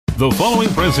The following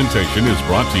presentation is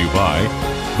brought to you by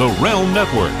the Realm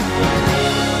Network.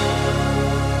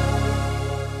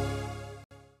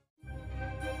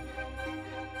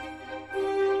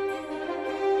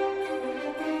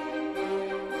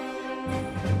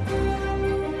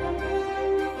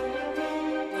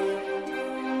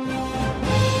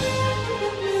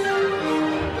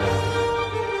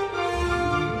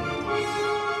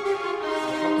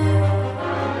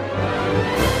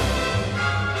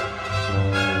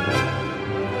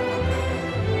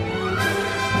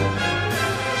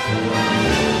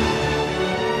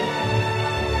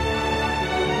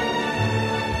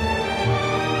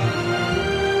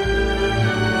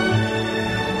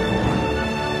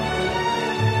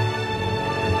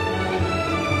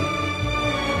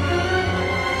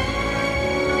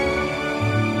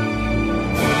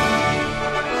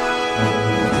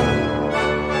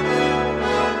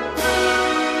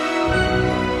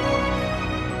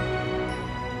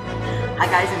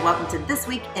 Hi guys, and welcome to This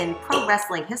Week in Pro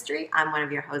Wrestling History. I'm one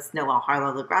of your hosts, Noelle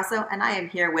Harlow LaGrasso, and I am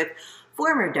here with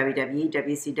former WWE,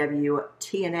 WCW,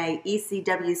 TNA,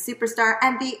 ECW superstar,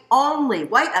 and the only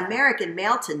white American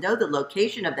male to know the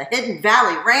location of the Hidden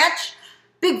Valley Ranch,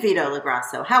 Big Vito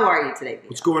LaGrasso. How are you today, Vito?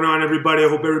 What's going on, everybody? I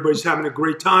hope everybody's having a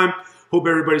great time. Hope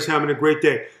everybody's having a great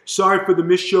day. Sorry for the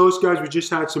missed shows, guys. We just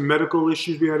had some medical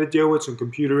issues we had to deal with, some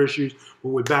computer issues, but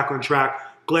we're back on track.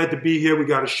 Glad to be here. We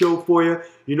got a show for you.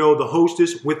 You know, the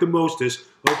hostess with the mostest.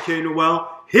 Okay,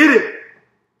 Noelle, hit it!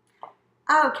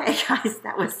 Okay, guys,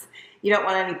 that was... You don't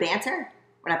want any banter?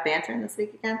 We're not bantering this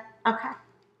week again? Okay.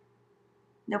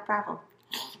 No problem.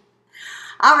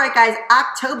 All right, guys,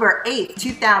 October 8th,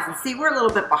 2000. See, we're a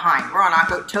little bit behind. We're on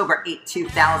October 8th,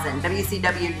 2000.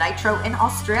 WCW Nitro in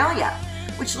Australia,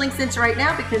 which links into right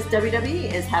now because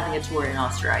WWE is having a tour in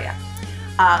Australia.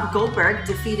 Goldberg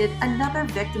defeated another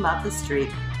victim of the streak,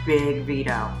 Big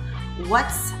Vito.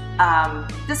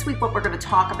 This week what we're going to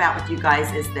talk about with you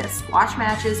guys is this: squash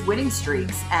matches, winning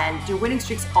streaks, and do winning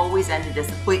streaks always end in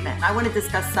disappointment? And I want to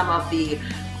discuss some of the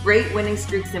great winning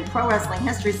streaks in pro wrestling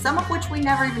history, some of which we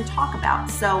never even talk about.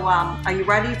 So are you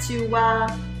ready to...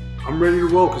 I'm ready to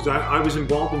roll because I was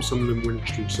involved in some of them winning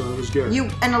streaks, so it was good.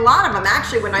 And a lot of them,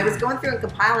 actually, when I was going through and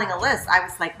compiling a list, I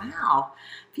was like, wow,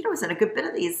 Vito was in a good bit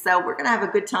of these. So we're going to have a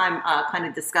good time kind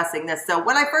of discussing this. So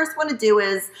what I first want to do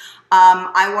is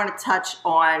I want to touch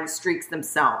on streaks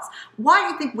themselves. Why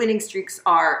do you think winning streaks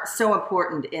are so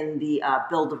important in the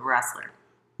build of a wrestler?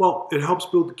 Well, it helps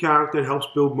build the character, it helps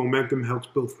build momentum, helps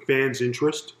build fans'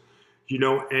 interest, you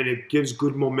know, and it gives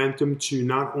good momentum to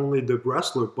not only the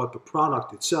wrestler, but the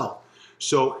product itself.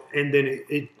 So, and then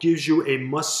it gives you a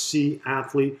must-see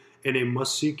athlete and a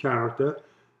must-see character,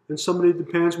 and somebody the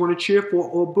fans want to cheer for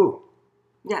or boo.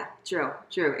 Yeah, true.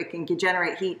 It can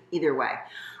generate heat either way.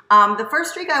 The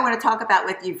first streak I want to talk about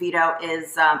with you, Vito,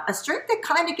 is a streak that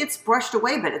kind of gets brushed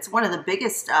away, but it's one of the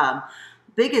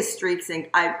biggest streaks in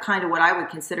kind of what I would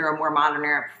consider a more modern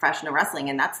era of professional wrestling,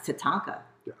 and that's Tatanka.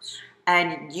 Yes.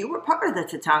 And you were part of the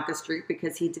Tatanka streak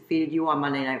because he defeated you on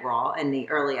Monday Night Raw in the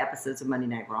early episodes of Monday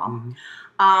Night Raw. Mm-hmm.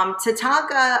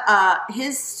 Tatanka,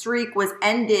 his streak was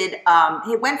ended,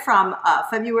 he went from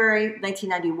February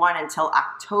 1991 until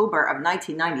October of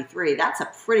 1993. That's a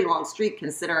pretty long streak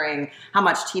considering how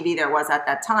much TV there was at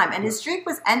that time. And his streak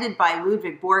was ended by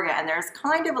Ludwig Borga, and there's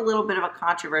kind of a little bit of a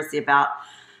controversy about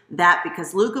that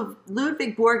because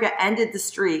Ludwig Borga ended the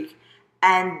streak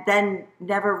and then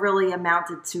never really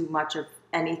amounted to much of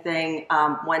anything.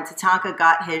 When Tatanka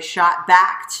got his shot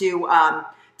back to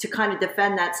kind of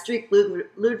defend that streak,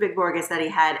 Ludwig Borga said he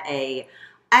had a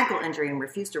ankle injury and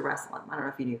refused to wrestle him. I don't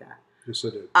know if you knew that. Yes, I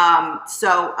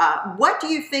did. What do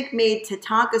you think made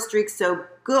Tatanka's streak so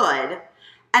good?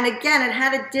 And again, it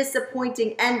had a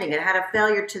disappointing ending. It had a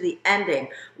failure to the ending.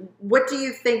 What do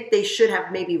you think they should have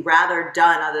maybe rather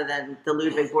done other than the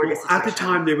Ludwig Borga situation? At the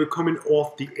time, they were coming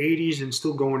off the 80s and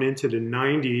still going into the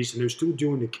 90s, and they were still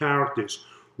doing the characters,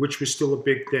 which was still a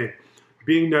big thing.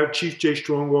 Being that Chief Jay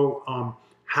Strongbow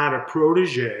had a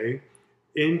protege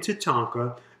in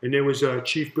Tatanka, and there was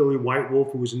Chief Billy White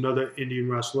Wolf, who was another Indian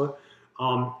wrestler.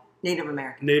 Native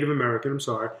American. Native American, I'm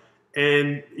sorry.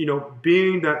 And, you know,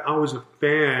 being that I was a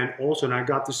fan also, and I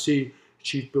got to see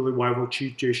Chief Billy White Wolf,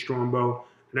 Chief Jay Strongbow,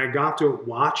 and I got to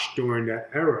watch during that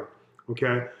era,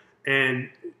 okay? And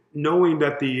knowing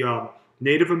that the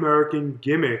Native American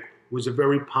gimmick was a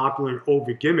very popular and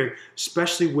over gimmick,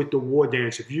 especially with the war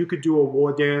dance. If you could do a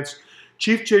war dance,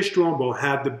 Chief Jay Strongbow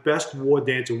had the best war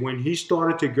dance, and when he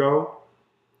started to go,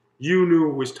 you knew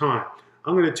it was time.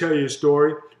 I'm going to tell you a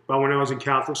story about when I was in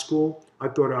Catholic school. I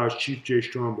thought I was Chief Jay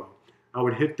Strongbow. I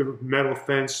would hit the metal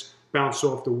fence, bounce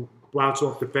off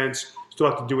the fence,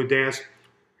 start to do a dance.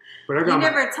 But I You got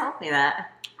never told me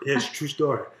that. yeah, it's a true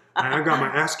story. And I got my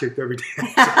ass kicked every day.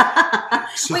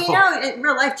 So, Well, you know, in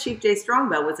real life, Chief Jay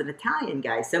Strongbow was an Italian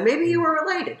guy, so maybe you were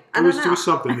related. I don't know. there was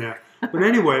something there. But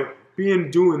anyway,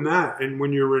 doing that, and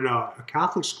when you're in a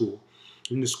Catholic school,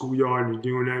 in the schoolyard, and you're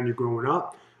doing that, and you're growing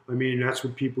up, I mean, that's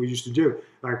what people used to do.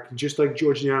 Like just like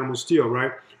George the Animal Steele,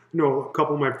 right? You know, a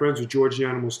couple of my friends were George the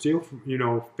Animal Steele,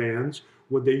 fans.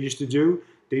 What they used to do,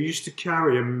 they used to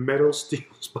carry a metal steel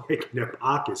spike in their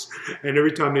pockets, and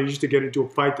every time they used to get into a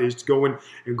fight, they used to go in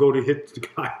and go to hit the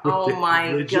guy. Oh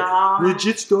my God!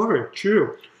 Legit story,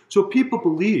 true. So people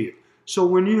believe. So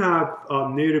when you have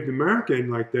Native American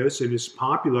like this, and it's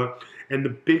popular, and the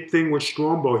big thing with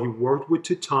Strongbow, he worked with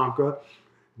Tatanka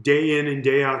day in and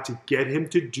day out to get him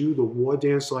to do the war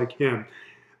dance like him.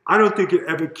 I don't think it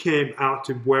ever came out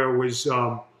to where it was,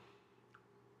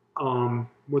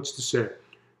 what's to say?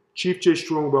 Chief Jay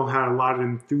Strongbow had a lot of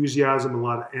enthusiasm, a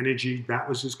lot of energy. That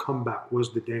was his comeback,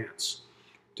 was the dance.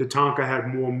 Tatanka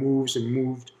had more moves and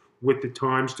moved with the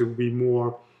times to be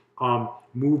more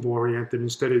move-oriented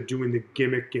instead of doing the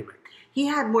gimmick. He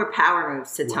had more power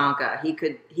moves, Tatanka.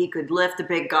 Right. He could lift a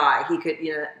big guy. He could,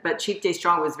 but Chief Jay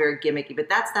Strong was very gimmicky. But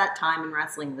that's that time in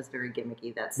wrestling was very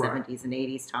gimmicky. That 70s and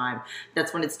 80s time.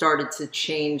 That's when it started to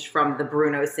change from the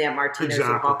Bruno Sammartinos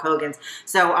and Hulk Hogan's.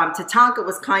 So Tatanka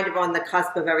was kind of on the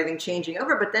cusp of everything changing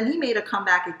over. But then he made a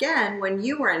comeback again when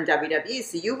you were in WWE.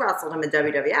 So you wrestled him in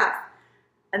WWF,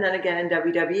 and then again in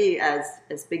WWE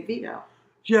as Big Vito.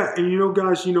 Yeah, and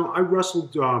guys, I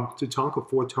wrestled Tatanka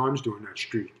 4 times during that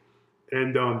streak.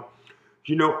 And,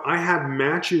 I had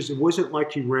matches. It wasn't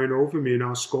like he ran over me and I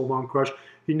was Skullbound Crush.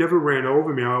 He never ran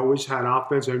over me. I always had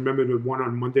offense. I remember the one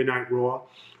on Monday Night Raw.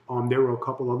 There were a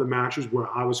couple other matches where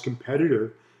I was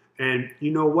competitive. And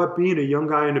you know what? Being a young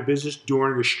guy in the business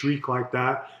during a streak like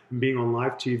that and being on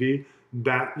live TV,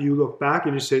 that you look back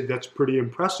and you say, that's pretty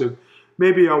impressive.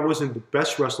 Maybe I wasn't the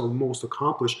best wrestler, the most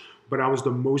accomplished, but I was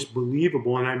the most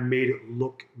believable and I made it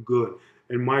look good.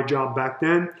 And my job back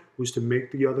then was to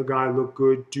make the other guy look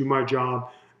good, do my job,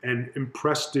 and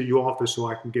impress the office so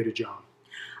I can get a job.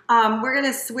 We're going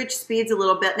to switch speeds a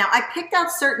little bit. Now, I picked out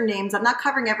certain names. I'm not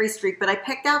covering every streak, but I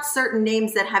picked out certain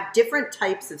names that have different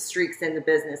types of streaks in the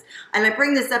business. And I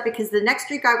bring this up because the next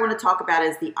streak I want to talk about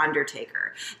is The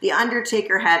Undertaker. The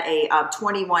Undertaker had a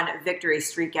 21 victory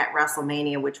streak at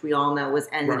WrestleMania, which we all know was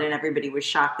ended, and everybody was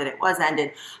shocked that it was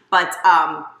ended. But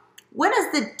what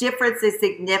is the difference in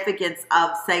significance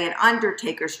of, say, an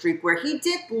Undertaker streak where he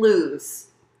did lose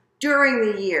during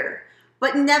the year,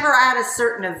 but never at a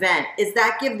certain event? Is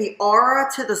that give the aura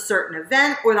to the certain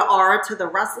event or the aura to the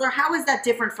wrestler? How is that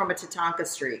different from a Tatanka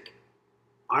streak?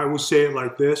 I will say it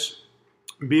like this.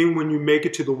 Being when you make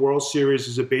it to the World Series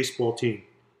as a baseball team,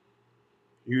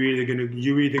 you're either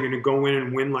gonna go in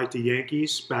and win like the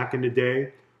Yankees back in the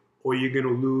day, or you're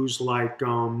gonna lose like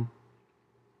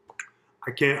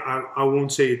I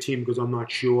won't say a team because I'm not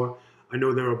sure. I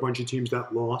know there are a bunch of teams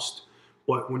that lost.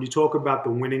 But when you talk about the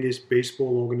winningest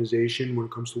baseball organization when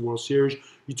it comes to World Series,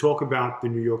 you talk about the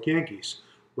New York Yankees,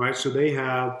 right? So they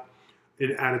have,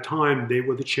 at a time, they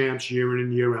were the champs year in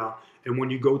and year out. And when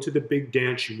you go to the big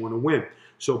dance, you want to win.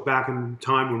 So back in the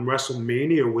time when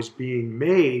WrestleMania was being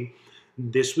made,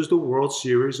 this was the World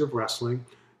Series of wrestling.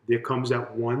 There comes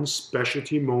that one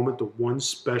specialty moment, the one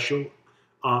special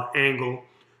angle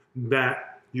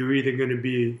that you're either going to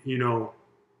be, you're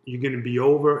going to be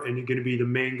over and you're going to be the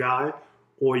main guy,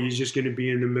 or you're just going to be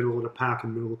in the middle of the pack, in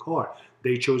the middle of the card.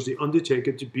 They chose The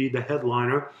Undertaker to be the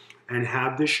headliner and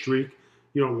have this streak,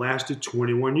 lasted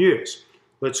 21 years.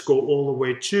 Let's go all the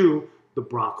way to the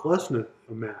Brock Lesnar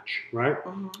match, right?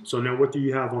 Mm-hmm. So now what do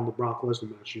you have on the Brock Lesnar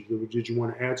match? Did you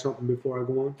want to add something before I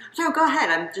go on? No, go ahead.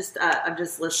 I'm just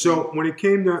listening. So when it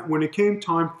came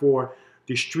time for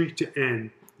the streak to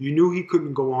end, you knew he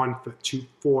couldn't go on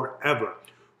forever.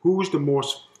 Who was the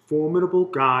most formidable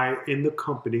guy in the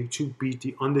company to beat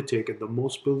The Undertaker, the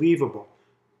most believable?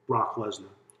 Brock Lesnar.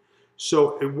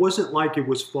 So it wasn't like it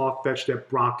was far-fetched that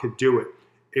Brock could do it.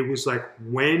 It was like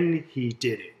when he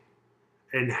did it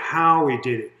and how he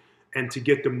did it, and to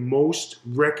get the most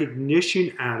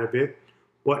recognition out of it,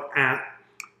 but at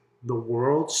the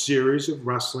World Series of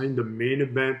Wrestling, the main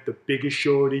event, the biggest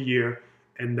show of the year,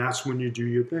 and that's when you do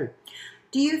your thing.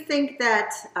 Do you think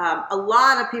that a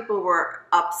lot of people were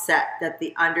upset that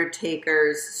The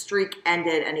Undertaker's streak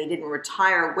ended and he didn't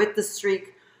retire with the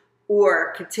streak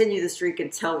or continue the streak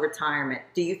until retirement?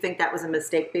 Do you think that was a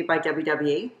mistake made by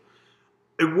WWE?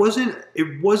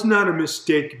 It was not a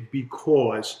mistake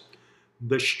because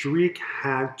the streak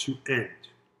had to end.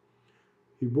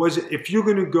 If you're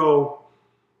going to go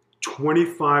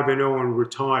 25-0 and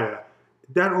retire,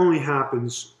 that only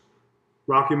happens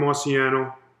Rocky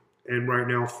Marciano, and right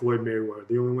now Floyd Mayweather.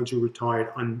 The only ones who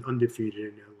retired undefeated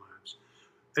in their lives.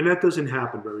 And that doesn't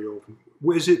happen very often.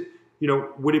 Is it,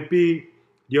 would it be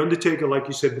The Undertaker, like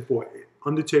you said before,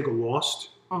 Undertaker lost.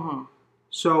 Mm-hmm.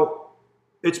 So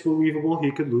it's believable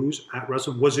he could lose at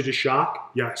wrestling. Was it a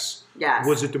shock? Yes. Yes.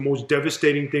 Was it the most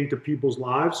devastating thing to people's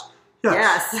lives?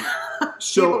 Yes. Yes.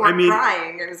 So, People were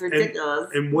crying. It was ridiculous.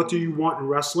 And what do you want in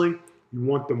wrestling? You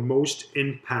want the most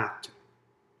impact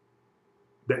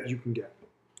that you can get.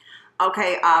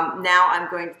 Okay, now I'm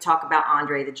going to talk about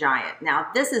Andre the Giant. Now,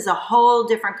 this is a whole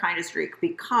different kind of streak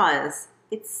because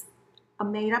it's a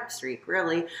made-up streak,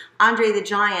 really. Andre the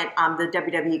Giant, the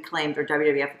WWE claimed, or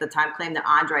WWF at the time claimed that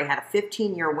Andre had a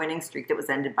 15-year winning streak that was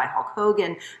ended by Hulk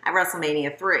Hogan at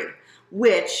WrestleMania 3,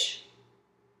 which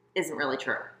isn't really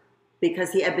true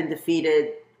because he had been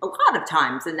defeated a lot of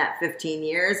times in that 15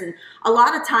 years, and a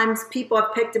lot of times people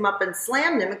have picked him up and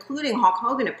slammed him, including Hulk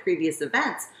Hogan at previous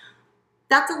events.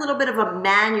 That's a little bit of a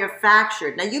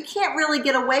manufactured. Now, you can't really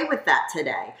get away with that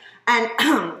today. And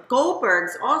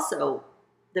Goldberg's also,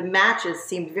 the matches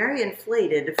seemed very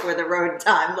inflated for the road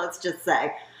time, let's just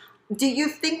say. Do you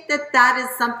think that that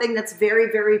is something that's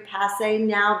very, very passé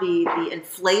now, the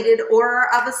inflated aura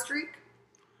of a streak?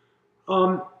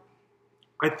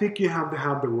 I think you have to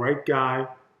have the right guy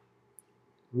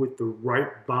with the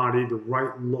right body, the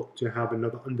right look to have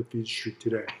another undefeated streak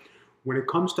today. When it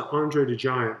comes to Andre the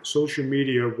Giant, social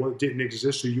media didn't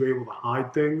exist, so you were able to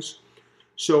hide things.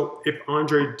 So if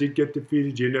Andre did get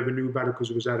defeated, you never knew about it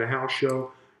because it was at a house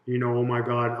show. Oh my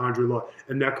God, Andre lost.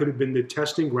 And that could have been the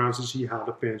testing grounds to see how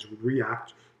the fans would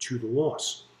react to the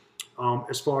loss.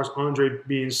 As far as Andre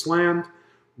being slammed,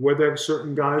 were there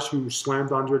certain guys who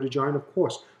slammed Andre the Giant? Of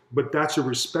course. But that's a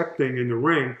respect thing in the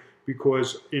ring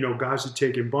because, guys are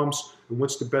taking bumps. And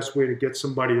what's the best way to get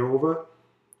somebody over?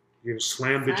 You're going to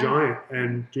slam the Giant.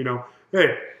 And,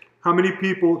 hey, how many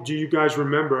people do you guys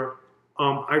remember?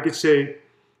 I could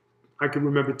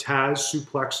remember Taz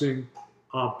suplexing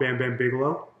Bam Bam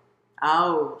Bigelow.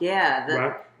 Oh, yeah.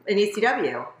 Right? In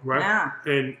ECW. Right. Yeah.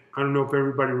 And I don't know if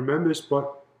everybody remembers,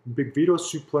 but Big Vito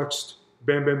suplexed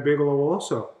Bam Bam Bigelow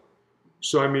also.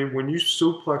 So, when you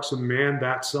suplex a man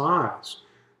that size,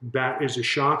 that is a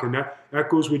shock. And that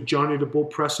goes with Johnny the Bull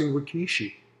pressing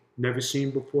Rikishi. Never seen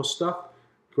before stuff.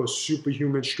 Because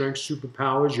superhuman strength,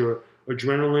 superpowers, your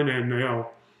adrenaline, and,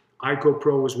 Ico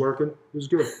Pro was working. It was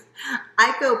good.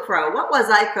 Ico Pro. What was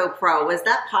Ico Pro? Was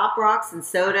that Pop Rocks and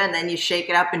soda, and then you shake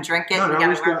it up and drink it? No, and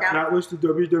that was the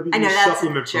WWE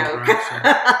supplement program. So.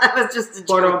 That was just a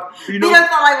joke. Vito thought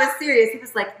I was serious. He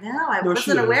was like, "No, I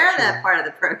wasn't aware of that part of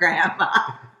the program."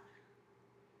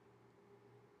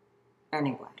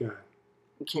 Anyway,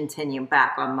 continue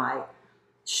back on my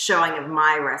showing of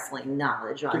my wrestling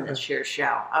knowledge on this here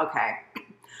show. Okay.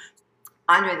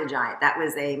 Andre the Giant, that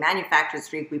was a manufactured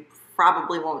streak. We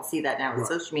probably won't see that now in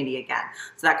social media again.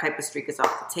 So that type of streak is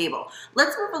off the table.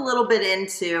 Let's move a little bit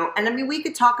into, and we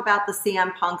could talk about the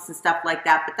CM Punks and stuff like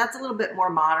that, but that's a little bit more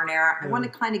modern era. I want to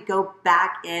kind of go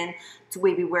back in to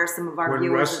maybe where some of our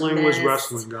viewers wrestling was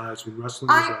wrestling, guys. When wrestling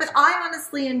was wrestling. But I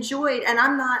honestly enjoyed, and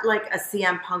I'm not like a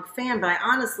CM Punk fan, but I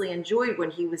honestly enjoyed when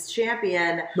he was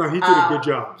champion. No, he did a good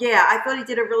job. Yeah, I thought he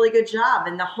did a really good job.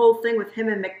 And the whole thing with him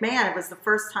and McMahon, it was the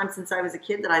first time since I was a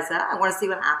kid that I said, I want to see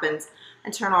what happens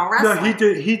and turn on wrestling.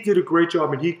 No, he did a great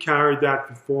job, and he carried that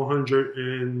for 400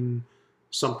 and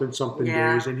something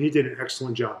days, and he did an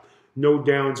excellent job. No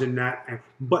downs in that.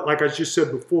 But like I just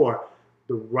said before,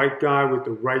 the right guy with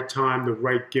the right time, the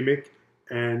right gimmick,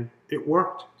 and it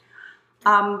worked.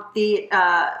 The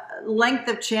length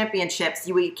of championships,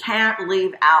 we can't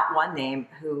leave out one name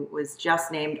who was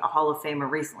just named a Hall of Famer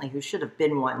recently, who should have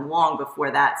been one long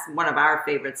before that. It's one of our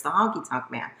favorites, the Honky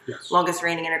Tonk Man. Yes. Longest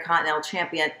reigning Intercontinental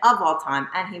Champion of all time,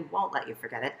 and he won't let you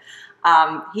forget it.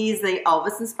 He's the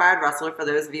Elvis-inspired wrestler, for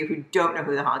those of you who don't know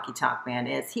who the Honky Tonk Man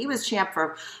is. He was champ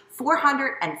for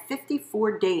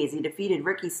 454 days. He defeated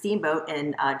Ricky Steamboat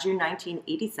in June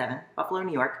 1987, Buffalo,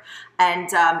 New York. And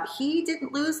he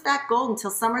didn't lose that gold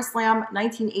until SummerSlam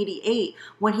 1988,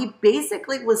 when he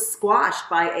basically was squashed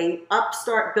by a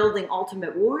upstart building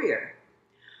Ultimate Warrior.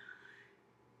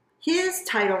 His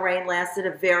title reign lasted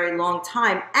a very long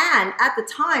time, and at the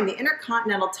time, the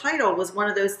Intercontinental title was one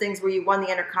of those things where you won the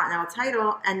Intercontinental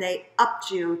title and they upped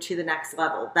you to the next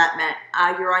level. That meant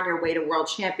you're on your way to world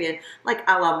champion, like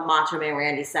a la Macho Man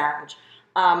Randy Savage.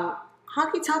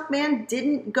 Honky Tonk Man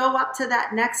didn't go up to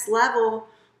that next level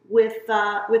with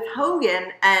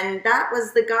Hogan, and that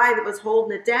was the guy that was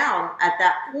holding it down at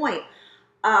that point.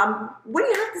 What do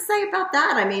you have to say about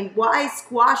that? Why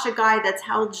squash a guy that's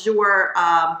held your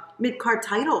mid-card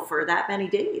title for that many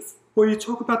days? Well, you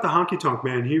talk about the Honky Tonk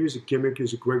Man. He was a gimmick. He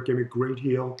was a great gimmick, great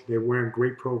heel. They were wearing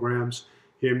great programs.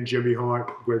 Him, Jimmy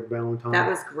Hart, Greg Valentine. That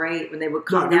was great when they would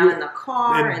come down in the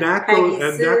car and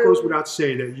that goes without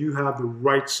saying that you have the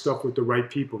right stuff with the right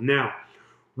people. Now,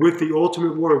 with the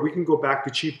Ultimate Warrior, we can go back to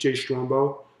Chief Jay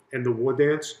Strongbow and the War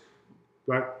Dance.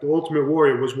 Right? The Ultimate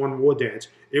Warrior was one war dance.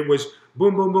 It was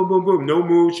boom, boom, boom, boom, boom. No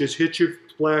moves, just hit your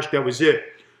splash. That was it.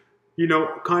 You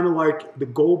know, kind of like the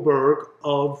Goldberg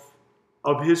of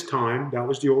his time. That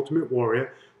was the Ultimate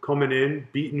Warrior coming in,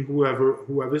 beating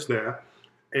whoever's there.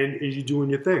 And you're doing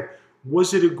your thing.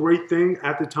 Was it a great thing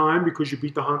at the time because you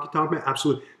beat the Honky Tonk Man?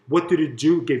 Absolutely. What did it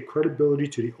do? It gave credibility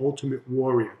to the Ultimate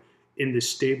Warrior in the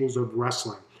stables of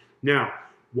wrestling. Now,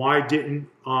 why didn't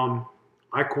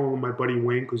I call him my buddy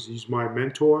Wayne because he's my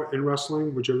mentor in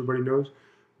wrestling, which everybody knows.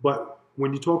 But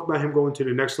when you talk about him going to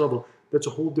the next level, that's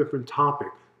a whole different topic.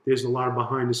 There's a lot of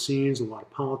behind the scenes, a lot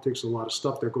of politics, a lot of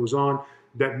stuff that goes on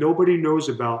that nobody knows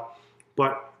about,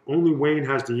 but only Wayne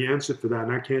has the answer for that,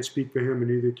 and I can't speak for him, and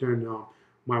neither can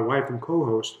my wife and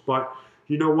co-host. But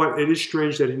you know what? It is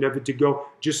strange that he never did go.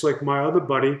 Just like my other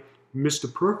buddy,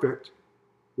 Mr. Perfect,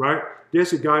 right?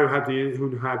 There's a guy who had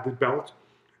the belt,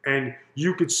 and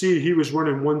you could see he was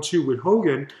running 1-2 with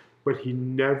Hogan, but he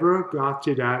never got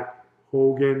to that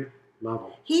Hogan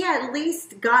level. He at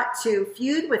least got to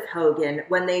feud with Hogan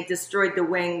when they destroyed the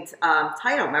winged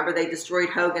title. Remember, they destroyed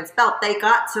Hogan's belt. They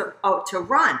got to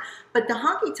run. But the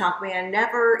Honky Tonk Man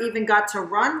never even got to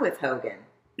run with Hogan.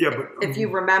 Yeah, but if you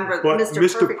remember, but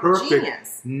Mr. Perfect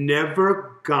Genius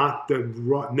never got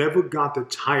the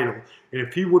title. And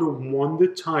if he would have won the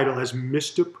title as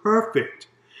Mr. Perfect,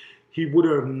 he would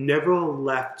have never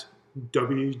left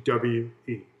WWE.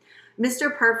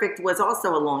 Mr. Perfect was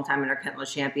also a long-time Intercontinental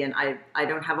Champion. I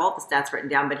don't have all the stats written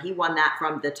down, but he won that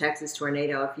from the Texas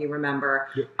Tornado, if you remember.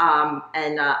 Yep.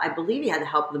 I believe he had the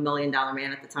help of the $1 Million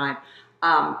Man at the time.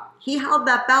 He held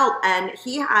that belt, and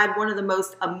he had one of the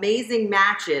most amazing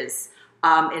matches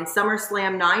in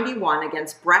SummerSlam 91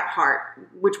 against Bret Hart,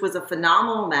 which was a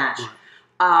phenomenal match.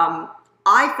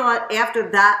 I thought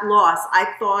after that loss,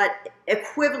 I thought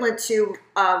equivalent to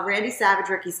Randy Savage,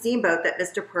 Ricky Steamboat, that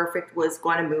Mr. Perfect was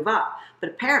going to move up. But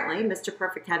apparently, Mr.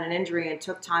 Perfect had an injury and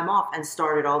took time off and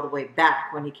started all the way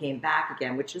back when he came back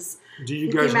again, which is... Do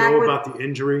you guys know about the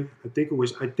injury? I think when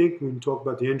you talk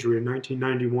about the injury in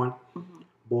 1991,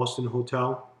 Boston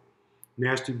Hotel,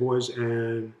 Nasty Boys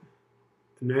and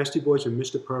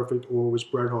Mr. Perfect, or it was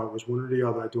Bret Hart, it was one or the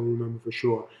other, I don't remember for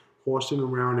sure, horsing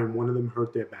around and one of them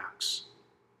hurt their backs.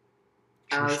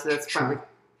 So that's probably...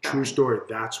 True story.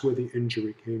 That's where the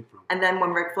injury came from. And then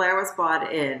when Ric Flair was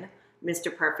brought in,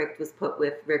 Mr. Perfect was put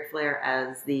with Ric Flair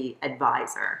as the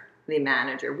advisor, the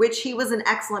manager, which he was an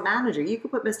excellent manager. You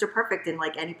could put Mr. Perfect in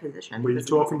like any position. But you're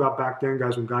talking about back then,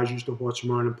 guys, when guys used to horse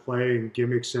around and play and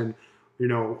gimmicks and,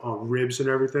 ribs and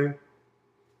everything.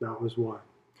 That was why.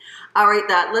 All right,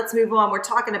 let's move on. We're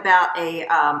talking about a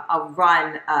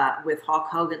run with Hulk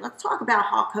Hogan. Let's talk about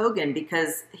Hulk Hogan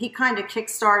because he kind of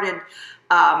kick-started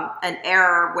an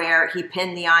era where he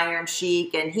pinned the Iron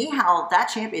Sheik, and he held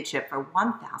that championship for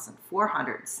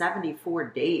 1,474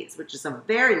 days, which is a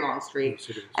very long streak. Yes,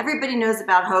 it is. Everybody knows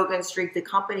about Hogan's streak. The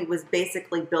company was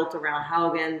basically built around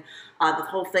Hogan. The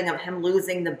whole thing of him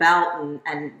losing the belt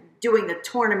and doing the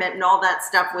tournament and all that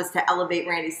stuff was to elevate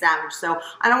Randy Savage. So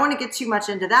I don't want to get too much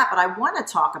into that, but I want to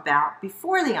talk about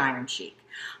before the Iron Sheik.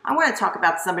 I want to talk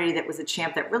about somebody that was a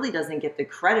champ that really doesn't get the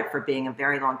credit for being a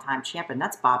very long-time champ, and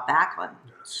that's Bob Backlund.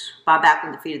 Yes. Bob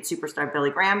Backlund defeated superstar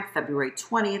Billy Graham February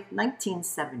 20th,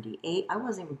 1978. I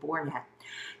wasn't even born yet.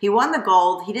 He won the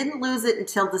gold. He didn't lose it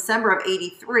until December of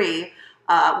 83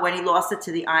 when he lost it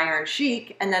to the Iron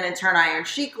Sheik, and then in turn Iron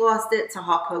Sheik lost it to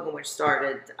Hulk Hogan, which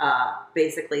started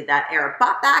basically that era.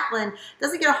 Bob Backlund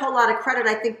doesn't get a whole lot of credit,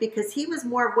 I think, because he was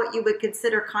more of what you would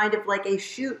consider kind of like a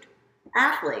shoot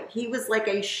athlete. He was like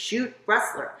a shoot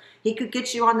wrestler. He could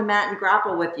get you on the mat and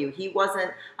grapple with you. He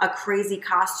wasn't a crazy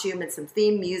costume and some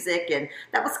theme music, and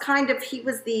that was he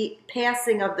was the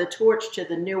passing of the torch to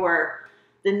the newer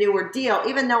deal,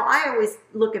 even though I always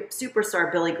look at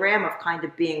superstar Billy Graham of kind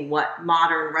of being what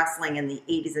modern wrestling in the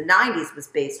 80s and 90s was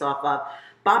based off of.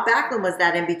 Bob Backlund was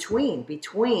that in between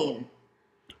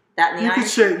that and the Iron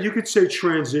Sheik. You could say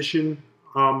transition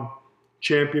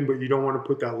champion, but you don't want to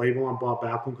put that label on Bob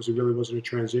Backlund because it really wasn't a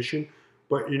transition.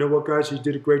 But you know what, guys? He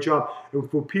did a great job. And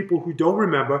for people who don't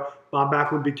remember, Bob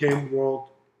Backlund became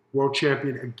world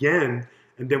champion again.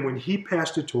 And then when he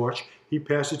passed the torch, he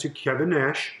passed it to Kevin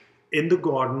Nash in the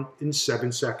Garden in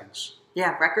 7 seconds.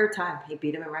 Yeah, record time. He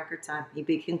beat him in record time. He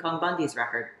beat King Kong Bundy's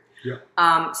record. Yeah.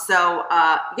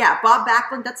 Yeah, Bob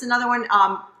Backlund, that's another one.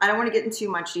 I don't want to get into too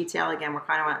much detail. Again, we're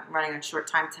kind of running on short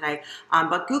time today.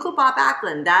 But Google Bob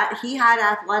Backlund. That he had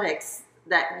athletics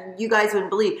that you guys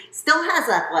wouldn't believe. Still has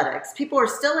athletics. People are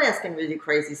still asking him to do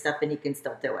crazy stuff, and he can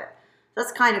still do it.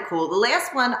 That's kind of cool. The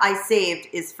last one I saved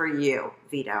is for you,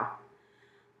 Vito.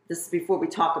 This is before we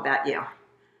talk about you.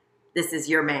 This is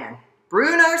your man,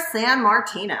 Bruno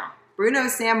Sammartino. Bruno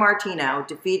Sammartino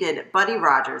defeated Buddy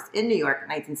Rogers in New York in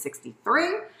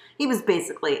 1963. He was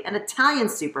basically an Italian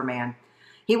Superman.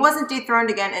 He wasn't dethroned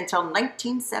again until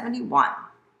 1971.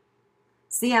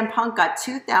 CM Punk got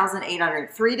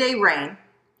 2,803-day reign.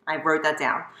 I wrote that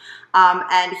down.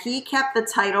 And he kept the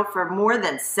title for more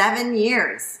than 7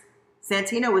 years.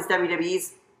 Santino was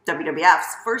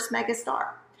WWF's first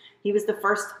megastar. He was the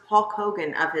first Hulk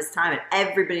Hogan of his time, and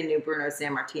everybody knew Bruno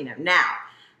Sammartino. Now,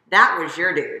 that was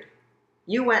your dude.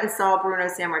 You went and saw Bruno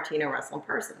Sammartino wrestle in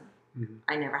person. Mm-hmm.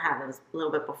 I never have. It was a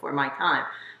little bit before my time.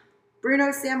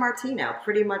 Bruno Sammartino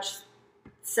pretty much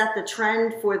set the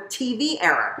trend for TV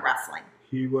era wrestling.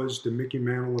 He was the Mickey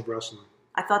Mantle of wrestling.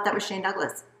 I thought that was Shane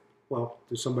Douglas. Well,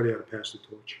 somebody had to pass the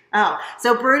torch. Oh,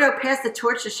 so Bruno passed the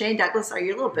torch to Shane Douglas. Are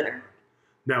you a little bitter?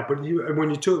 No, but when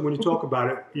you talk about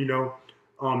it, you know,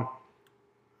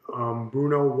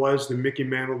 Bruno was the Mickey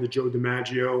Mantle, the Joe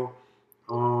DiMaggio,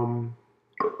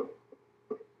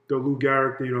 the Lou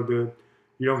Gehrig.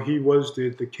 He was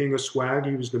the king of swag.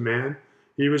 He was the man.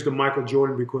 He was the Michael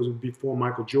Jordan before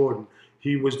Michael Jordan.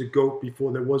 He was the GOAT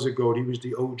before there was a GOAT. He was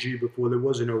the OG before there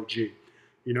was an OG.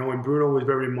 You know, and Bruno was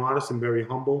very modest and very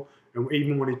humble. And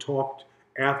even when he talked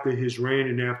after his reign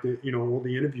and after, all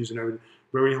the interviews and everything,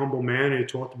 very humble man. And he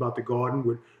talked about the Garden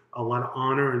with a lot of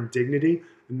honor and dignity.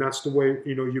 And that's the way,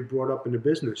 you're brought up in the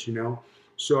business,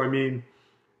 So, I mean,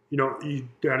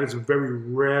 that is a very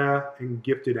rare and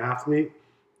gifted athlete.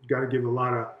 You got to give a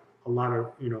lot of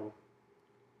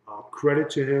credit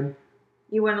to him.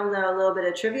 You want to know a little bit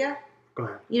of trivia? Go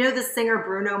ahead. You know the singer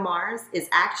Bruno Mars is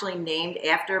actually named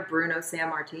after Bruno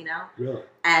Sammartino? Really?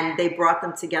 And they brought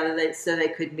them together so they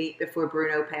could meet before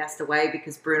Bruno passed away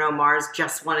because Bruno Mars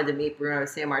just wanted to meet Bruno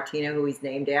Sammartino, who he's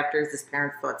named after. His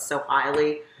parents thought so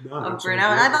highly of Bruno.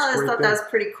 And I thought that was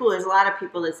pretty cool. There's a lot of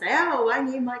people that say, oh, I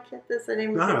named my kid this. I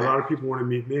named a lot of people want to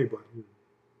meet me, but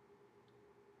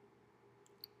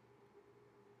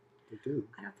they do.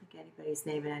 I don't think anybody's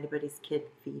naming anybody's kid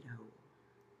Vito.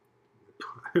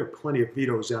 There are plenty of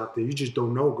Vitos out there. You just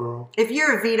don't know, girl. If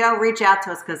you're a Vito, reach out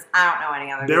to us because I don't know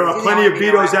any other. There are plenty of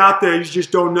Vitos out there. You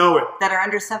just don't know it. That are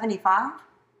under 75?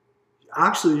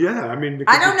 Actually, yeah. I mean,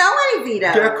 I don't know any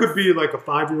Vitos. That could be like a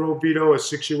 5-year-old Vito, a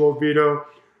 6-year-old Vito,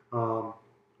 a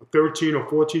 13 or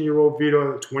 14-year-old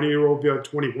Vito, a 20-year-old Vito, a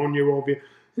 21-year-old Vito.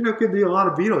 It could be a lot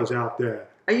of Vitos out there.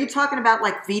 Are you talking about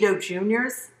like Vito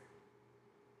Juniors?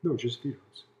 No, just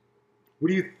Vitos.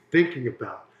 What are you thinking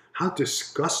about? How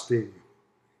disgusting.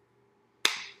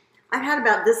 I've had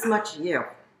about this much of you.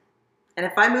 And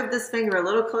if I move this finger a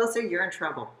little closer, you're in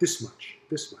trouble. This much.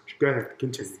 Go ahead,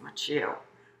 continue. This much you.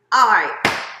 All right.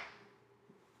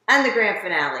 And the grand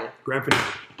finale.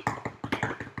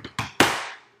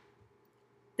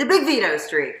 The Big Vito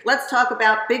streak. Let's talk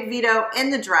about Big Vito in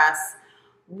the dress.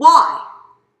 Why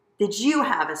did you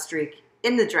have a streak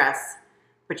in the dress,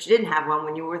 but you didn't have one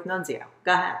when you were with Nunzio?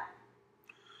 Go ahead.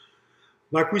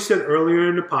 Like we said earlier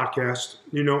in the podcast,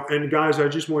 and guys, I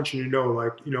just want you to know,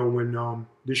 when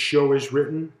this show is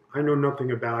written, I know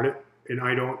nothing about it, and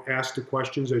I don't ask the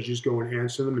questions. I just go and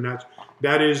answer them, and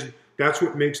that's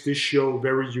what makes this show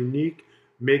very unique,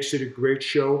 makes it a great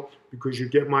show, because you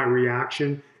get my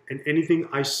reaction, and anything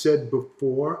I said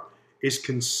before is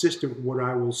consistent with what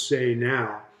I will say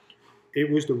now. It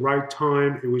was the right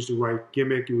time, it was the right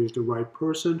gimmick, it was the right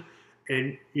person,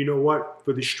 and you know what?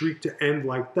 For the streak to end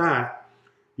like that,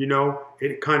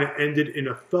 it kind of ended in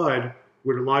a thud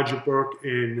with Elijah Burke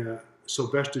and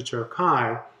Sylvester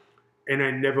Terkay, and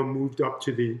I never moved up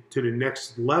to the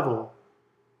next level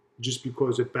just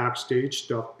because of backstage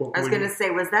stuff. But I was going to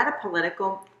say, was that a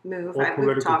political move?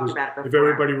 We've talked about it before. If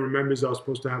everybody remembers, I was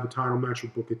supposed to have a title match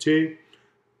with Booker T,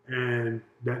 and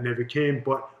that never came.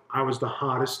 But I was the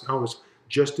hottest. I was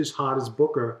just as hot as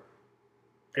Booker.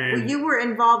 And you were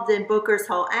involved in Booker's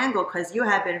whole angle because you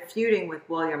had been feuding with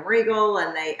William Regal,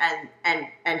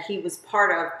 and he was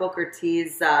part of Booker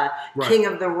T's right. King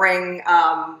of the Ring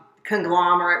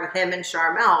conglomerate with him and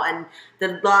Sharmell. And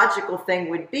the logical thing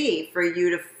would be for you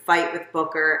to fight with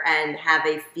Booker and have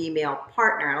a female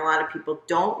partner. And a lot of people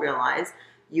don't realize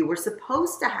you were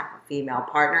supposed to have a female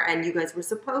partner, and you guys were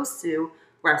supposed to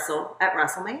wrestle at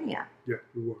WrestleMania. Yeah,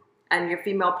 we were. And your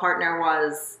female partner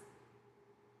was?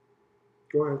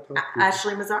 Go ahead.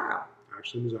 Ashley Mazzaro.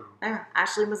 Ashley Mazzaro. Yeah,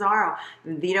 Ashley Mazzaro.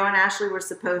 Vito and Ashley were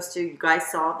supposed to. You guys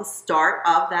saw the start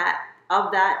of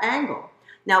that angle.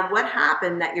 Now, what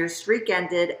happened that your streak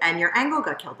ended and your angle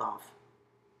got killed off?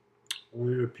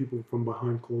 Only the people from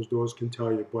behind closed doors can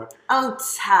tell you. But oh,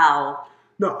 tell.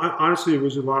 No, honestly, it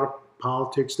was a lot of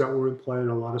politics that were in play and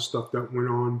a lot of stuff that went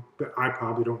on that I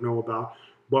probably don't know about.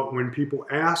 But when people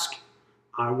ask,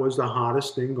 I was the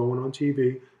hottest thing going on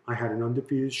TV. I had an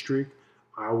undefeated streak.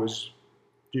 I was,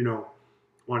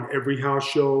 on every house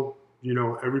show.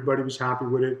 Everybody was happy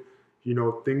with it.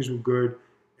 Things were good.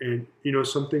 And,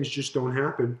 some things just don't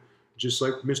happen. Just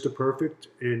like Mr. Perfect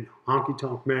and Honky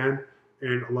Tonk Man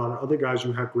and a lot of other guys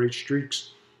who have great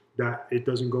streaks, that it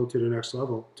doesn't go to the next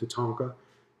level. Tatanka,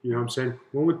 you know what I'm saying?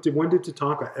 When did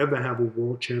Tatanka ever have a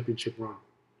world championship run?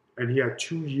 And he had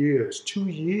 2 years. 2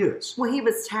 years. Well, he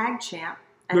was tag champ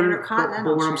and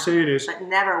Intercontinental but what champ, I'm saying is, but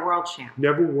never world champ.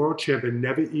 Never world champ, and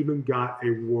never even got a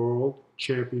world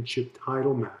championship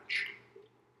title match.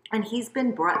 And he's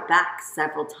been brought back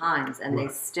several times, and Right.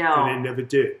 they still. And they never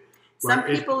did. Some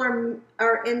Right. people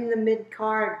are in the mid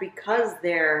card because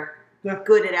they're Yeah.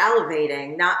 good at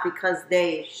elevating, not because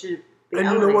they should be And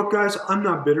elevating. you know what, guys? I'm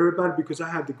not bitter about it because I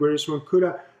had the greatest run. Could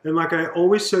I? And like I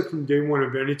always said from day one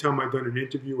of any time I've done an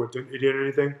interview or did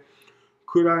anything,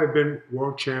 could I have been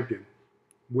world champion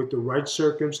with the right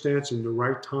circumstance and the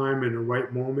right time and the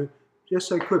right moment?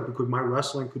 Yes, I could, because my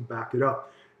wrestling could back it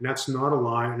up. And that's not a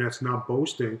lie, and that's not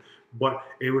boasting, but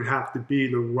it would have to be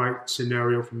the right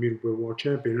scenario for me to be a world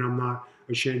champion, and I'm not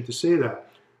ashamed to say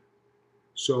that.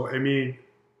 So, I mean,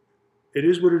 it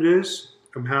is what it is.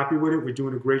 I'm happy with it. We're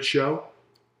doing a great show.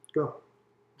 Go.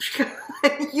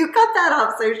 You cut that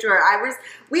off so short.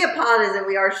 We apologize that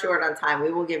we are short on time.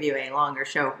 We will give you a longer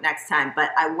show next time,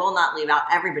 but I will not leave out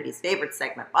everybody's favorite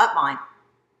segment but mine.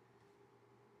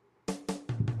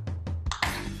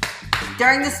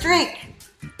 During the streak,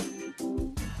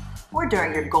 or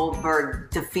during your Goldberg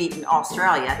defeat in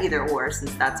Australia, either or,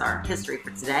 since that's our history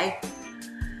for today.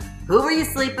 Who were you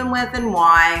sleeping with and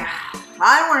why?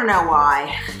 I don't want to know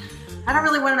why. I don't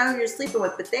really want to know who you're sleeping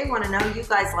with, but they want to know you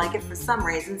guys like it for some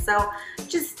reason. So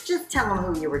just tell them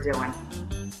who you were doing.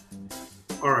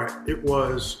 All right. It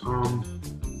was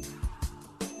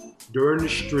during the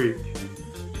streak.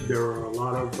 There were a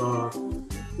lot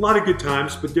of good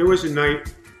times, but there was a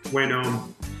night when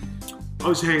I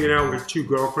was hanging out with 2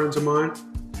 girlfriends of mine,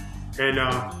 and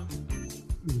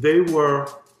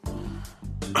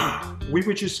we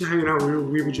were just hanging out.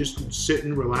 We were just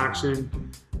sitting, relaxing,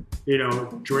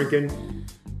 drinking,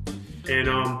 and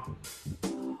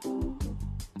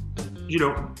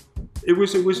it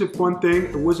was a fun thing.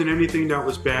 It wasn't anything that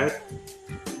was bad.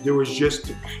 There was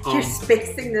just You're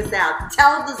spacing this out.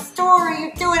 Tell the story.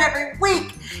 You do it every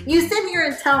week. You sit here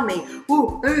and tell me,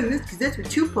 "Oh, because that's what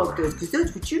Tupac does. Because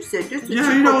that's what you said." That's what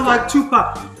Tupac like does."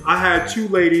 Tupac. I had 2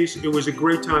 ladies. It was a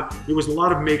great time. There was a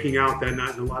lot of making out that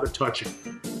night and a lot of touching.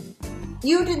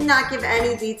 You did not give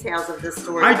any details of this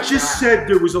story. I just said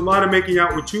there was a lot of making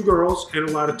out with 2 girls and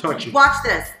a lot of touching. Watch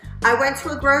this. I went to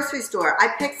a grocery store. I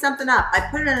picked something up. I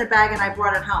put it in a bag and I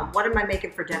brought it home. What am I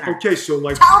making for dinner? Okay, so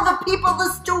like... Tell the people the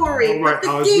story. All right,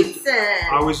 Put the deets in.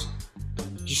 I was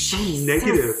just so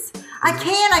negative. I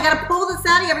can't. I got to pull this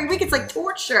out of you every week. It's like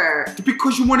torture.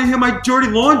 Because you want to hear my dirty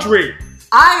laundry.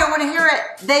 I don't want to hear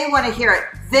it. They want to hear it.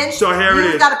 Vince, So here it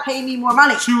you've is. got to pay me more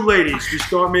money. 2 ladies. We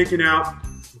start making out,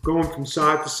 going from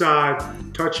side to side,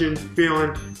 touching,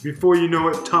 feeling. Before you know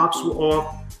it, tops were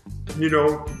off.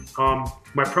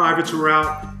 My privates were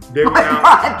out. They were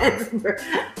out.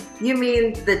 You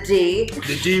mean the D?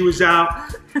 The D was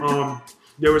out.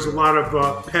 There was a lot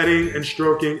of petting and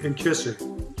stroking and kissing.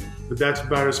 But that's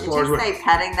about as far as... Did you say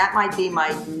petting? That might be my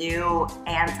new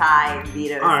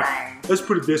anti-veto All right, thing. let's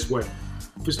put it this way.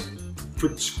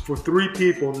 For 3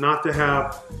 people not to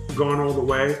have gone all the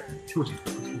way, it was a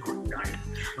fucking great night.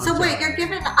 So wait,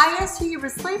 I asked who you were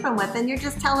sleeping with, and you're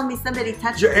just telling me somebody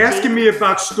touched You're your asking D? me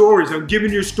about stories. I'm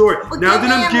giving you a story. Well, Now give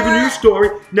that me I'm a giving you more- a story,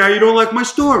 now you don't like my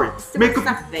story. So Make what's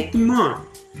up. something? Come on.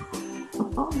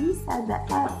 Oh, you said that.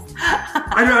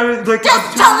 I like.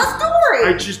 Just tell the story.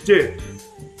 I just did.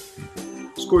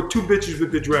 Scored 2 bitches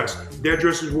with the dress. Their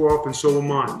dresses were off, and so were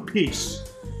mine. Peace.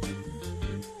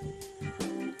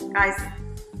 Guys,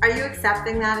 are you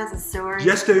accepting that as a story?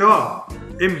 Yes, they are.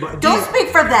 Don't speak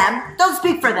for them. Don't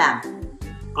speak for them.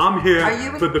 I'm here Are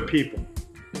you- for the people.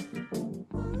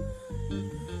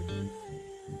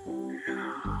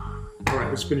 All right,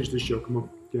 let's finish this show. Come on.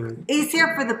 Go ahead. He's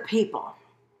here for the people.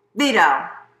 Vito.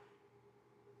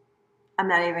 I'm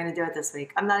not even going to do it this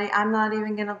week. I'm not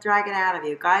even going to drag it out of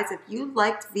you. Guys, if you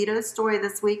liked Vito's story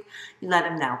this week, you let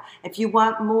him know. If you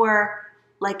want more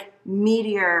like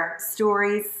meteor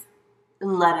stories,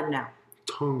 let him know.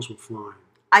 Tongues were flying.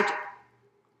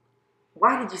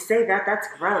 Why did you say that? That's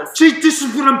gross. See, this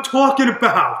is what I'm talking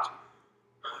about.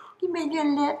 You made your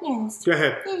lip nasty. Go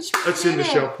ahead. Let's end the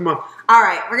show. Come on. All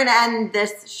right, we're going to end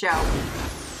this show.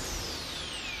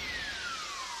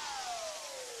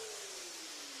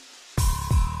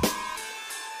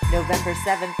 November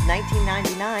 7th,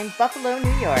 1999, Buffalo,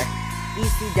 New York.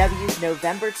 ECW's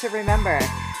November to Remember.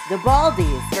 The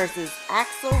Baldies versus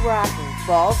Axel Rotten,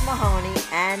 Balls Mahoney,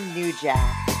 and New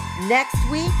Jack. Next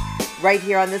week, right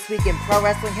here on This Week in Pro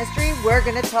Wrestling History, we're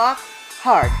going to talk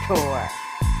hardcore.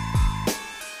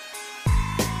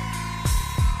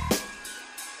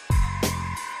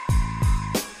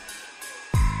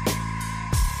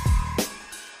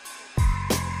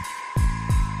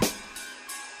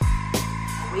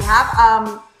 We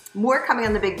have more coming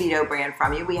on the Big Vito brand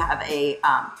from you. We have a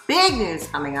big news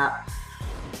coming up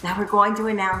that we're going to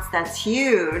announce that's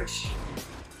huge.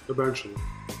 Eventually.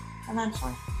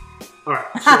 All right,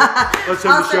 so let's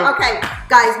end the show. Okay,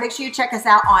 guys, make sure you check us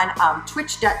out on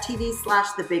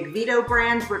twitch.tv/The Big Vito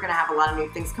brand. We're going to have a lot of new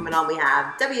things coming on. We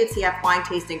have WTF Wine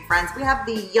Tasting Friends. We have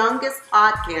the youngest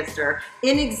podcaster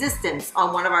in existence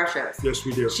on one of our shows. Yes,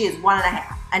 we do. She is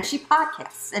 1.5, and she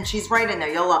podcasts, and she's right in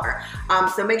there. You'll love her.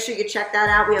 So make sure you check that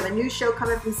out. We have a new show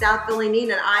coming from South Philly,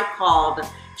 Nina and I, called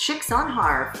Chicks on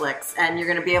Horror Flicks, and you're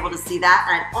going to be able to see that.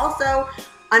 And also,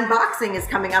 unboxing is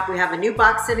coming up. We have a new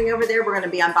box sitting over there. We're going to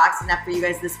be unboxing that for you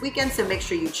guys this weekend, so make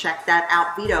sure you check that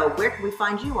out. Vito, where can we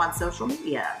find you on social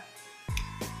media?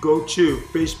 Go to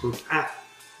Facebook at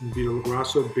Vito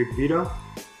LoGrasso, Big Vito.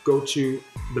 Go to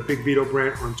the Big Vito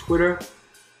brand on Twitter.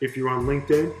 If you're on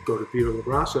LinkedIn, go to Vito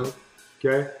LoGrasso.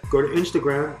 Okay? Go to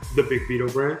Instagram, the Big Vito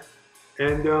brand.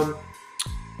 And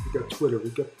we got Twitter,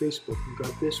 we got Facebook, we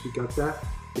got this, we got that.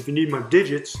 If you need my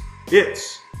digits,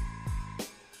 it's...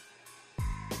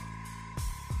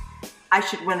 I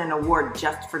should win an award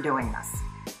just for doing this.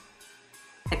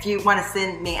 If you want to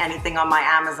send me anything on my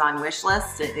Amazon wish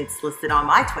list, it's listed on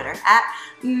my Twitter at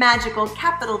Magical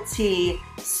T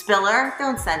Spiller.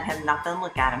 Don't send him nothing.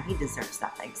 Look at him. He deserves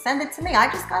nothing. Send it to me. I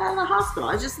just got out of the hospital.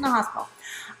 I was just in the hospital.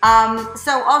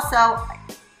 So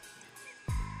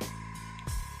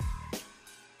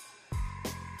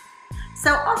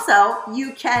also,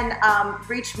 you can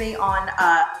reach me on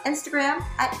Instagram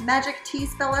at Magic T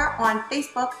Spiller, on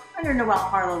Facebook under Noelle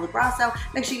Harlow LoGrasso.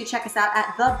 Make sure you check us out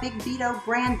at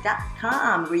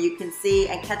thebigbitobrand.com, where you can see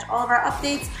and catch all of our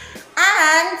updates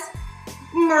and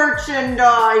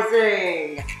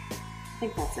merchandising. I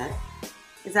think that's it.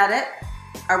 Is that it?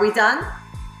 Are we done?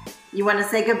 You want to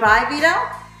say goodbye, Vito?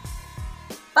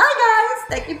 Bye, guys.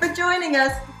 Thank you for joining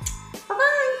us.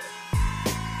 Bye-bye.